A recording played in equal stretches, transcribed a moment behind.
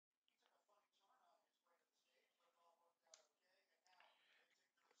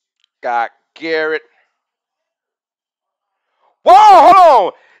Got Garrett. Whoa, hold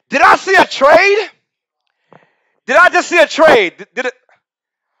on. Did I see a trade? Did I just see a trade? Did it?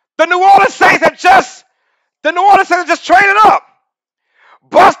 The New Orleans Saints have just traded up.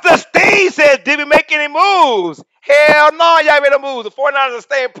 Buster Steve said, did we make any moves? Hell no, y'all made a move. The 49ers are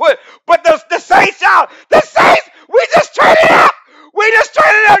staying put. But the Saints, y'all, the Saints, we just traded up. We just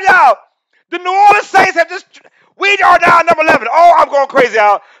traded up, y'all. The New Orleans Saints have just, we are now number 11. Oh, I'm going crazy,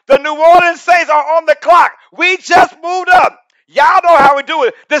 y'all. The New Orleans Saints are on the clock. We just moved up. Y'all know how we do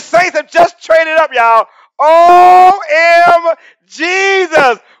it. The Saints have just traded up, y'all. OM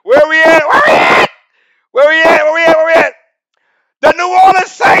Jesus. Where we at? Where we at? Where we at? Where we at? Where we at? The New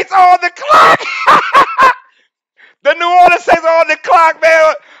Orleans Saints are on the clock. The New Orleans Saints are on the clock,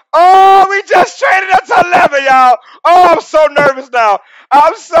 man. Oh, we just traded up to 11, y'all. Oh, I'm so nervous now.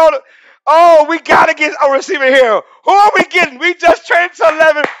 Oh, we got to get a receiver here. Who are we getting? We just traded to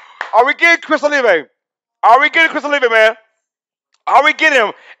 11. Are we getting Chris Olave? Are we getting Chris Olave, man? Are we getting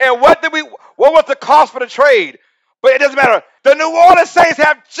him? And what was the cost for the trade? But it doesn't matter. The New Orleans Saints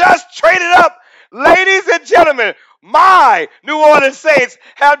have just traded up. Ladies and gentlemen, my New Orleans Saints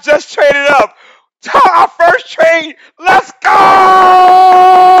have just traded up. Our first trade. Let's go!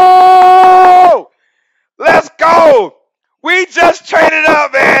 Let's go! We just traded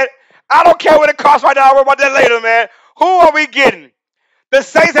up, man. I don't care what it costs right now. I'll worry about that later, man. Who are we getting? The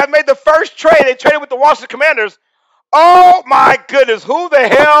Saints have made the first trade. They traded with the Washington Commanders. Oh, my goodness. Who the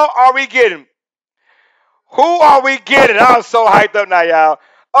hell are we getting? Who are we getting? I'm so hyped up now, y'all.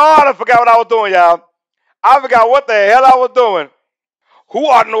 Oh, I forgot what I was doing, y'all. I forgot what the hell I was doing. Who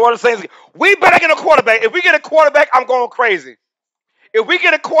are the New Orleans Saints? We better get a quarterback. If we get a quarterback, I'm going crazy. If we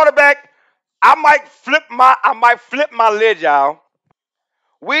get a quarterback, I might flip my lid, y'all.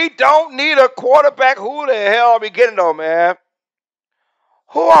 We don't need a quarterback. Who the hell are we getting, though, man?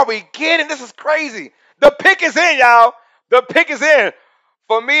 Who are we getting? This is crazy. The pick is in, y'all. The pick is in.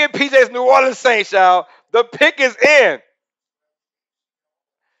 For me and PJ's New Orleans Saints, y'all. The pick is in.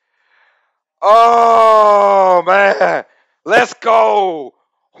 Oh, man. Let's go.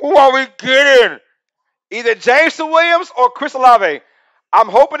 Who are we getting? Either Jameson Williams or Chris Olave. I'm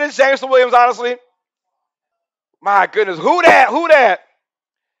hoping it's Jameson Williams, honestly. My goodness. Who that? Who that?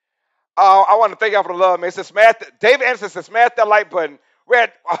 I want to thank y'all for the love, man. David Anderson says, smash that like button.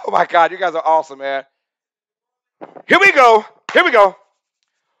 Red. Oh, my God. You guys are awesome, man. Here we go. Here we go.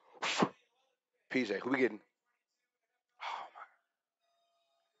 PJ, who we getting?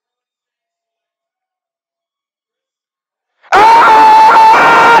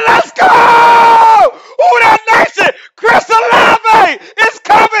 Oh, let's go! Who that nation? Chris Olave is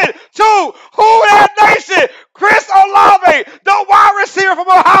coming to Who that nation? Chris Olave, the wide receiver from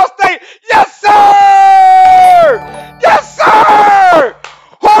Ohio State. Yes, sir! Yes, sir!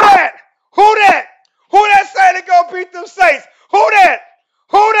 Who that? Who that? Who that said to go beat them Saints? Who that?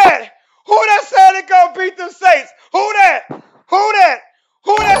 Who that? Who that said to go beat them Saints? Who that? Who that?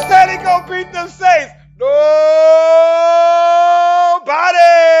 Who that said to go beat them Saints? Nobody.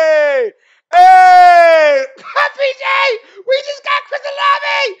 Hey, PJ, we just got Chris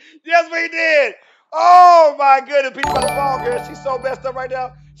Olave. Yes, we did. Oh my goodness, PJ about to fall, girl. She's so messed up right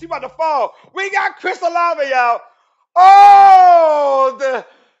now. She about to fall. We got Chris Olave, y'all. Oh, the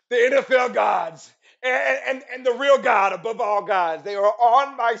NFL gods and the real God above all gods. They are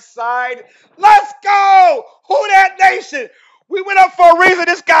on my side. Let's go. Who that nation? We went up for a reason.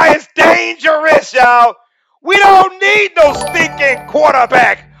 This guy is dangerous, y'all. We don't need no stinking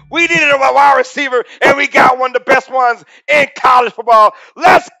quarterback. We needed a wide receiver, and we got one of the best ones in college football.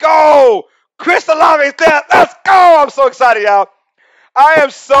 Let's go. Chris Olave is there. Let's go. I'm so excited, y'all. I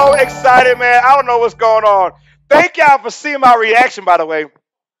am so excited, man. I don't know what's going on. Thank y'all for seeing my reaction, by the way.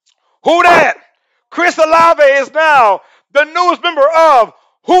 Who that? Chris Olave is now the newest member of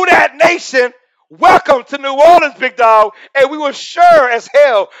Who That Nation. Welcome to New Orleans, big dog. And we will sure as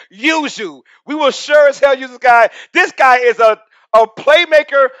hell use you. We will sure as hell use this guy. This guy is a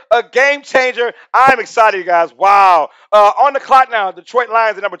playmaker, a game changer. I'm excited, you guys. Wow. On the clock now, Detroit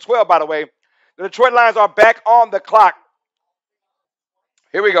Lions at number 12, by the way. The Detroit Lions are back on the clock.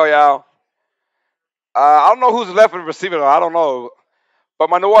 Here we go, y'all. I don't know who's left in the receiver, though. I don't know. But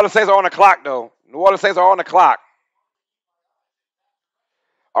my New Orleans Saints are on the clock, though. New Orleans Saints are on the clock.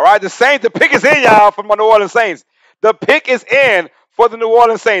 All right, the pick is in, y'all, for my New Orleans Saints. The pick is in for the New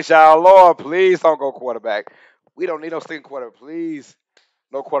Orleans Saints, y'all. Lord, please don't go quarterback. We don't need no stinking quarterback, please.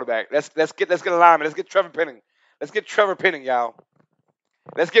 No quarterback. Let's get a lineman. Let's get Trevor Penning. Let's get Trevor Penning, y'all.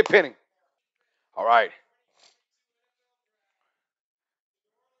 Let's get Penning. All right.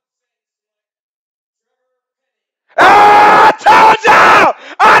 Ah,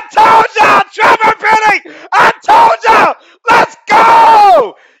 I told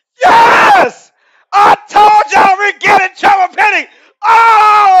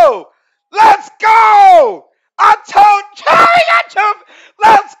Oh, let's go. I told Cherry got two.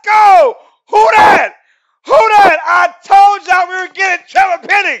 Let's go. Who that? Who that? I told y'all we were getting Trevor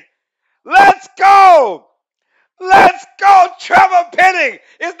Penning. Let's go. Let's go. Trevor Penning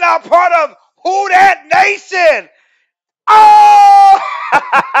is now part of Who That Nation. Oh!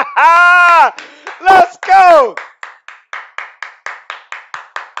 Let's go.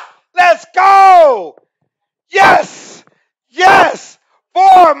 Let's go. Yes. Yes.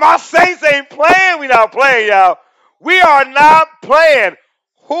 For my Saints ain't playing. We not playing, y'all. We are not playing.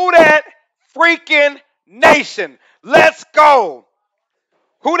 Who That freaking Nation. Let's go.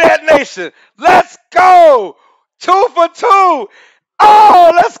 Who That Nation? Let's go. 2 for 2.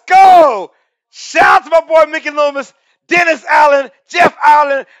 Oh, let's go. Shout out to my boy Mickey Loomis, Dennis Allen, Jeff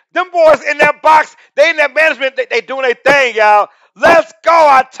Allen. Them boys in that box, they in that management, they doing their thing, y'all. Let's go.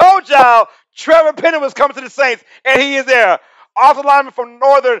 I told y'all Trevor Penning was coming to the Saints, and he is there. Offensive lineman from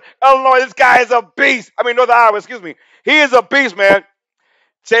Northern Illinois. This guy is a beast. I mean, Northern Iowa, excuse me. He is a beast, man.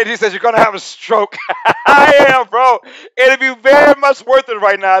 JD says you're going to have a stroke. I am, bro. It'll be very much worth it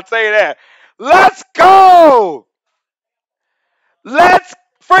right now, I'll tell you that. Let's go. Let's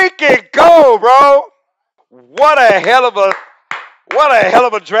freaking go, bro. What a hell of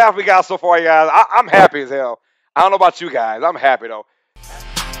a draft we got so far, guys. I'm happy as hell. I don't know about you guys. I'm happy, though.